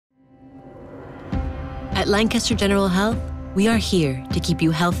At Lancaster General Health, we are here to keep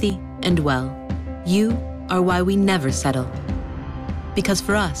you healthy and well. You are why we never settle. Because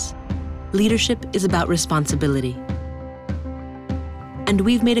for us, leadership is about responsibility. And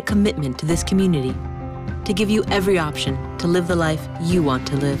we've made a commitment to this community to give you every option to live the life you want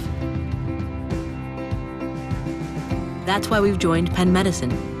to live. That's why we've joined Penn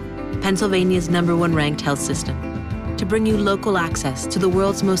Medicine, Pennsylvania's #1 ranked health system, to bring you local access to the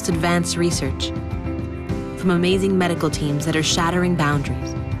world's most advanced research, from amazing medical teams that are shattering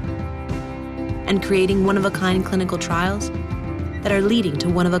boundaries and creating one-of-a-kind clinical trials that are leading to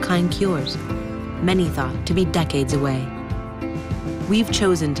one-of-a-kind cures, many thought to be decades away. We've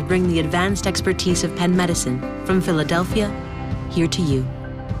chosen to bring the advanced expertise of Penn Medicine from Philadelphia here to you.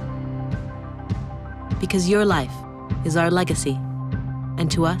 Because your life is our legacy, and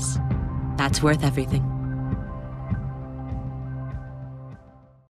to us, that's worth everything.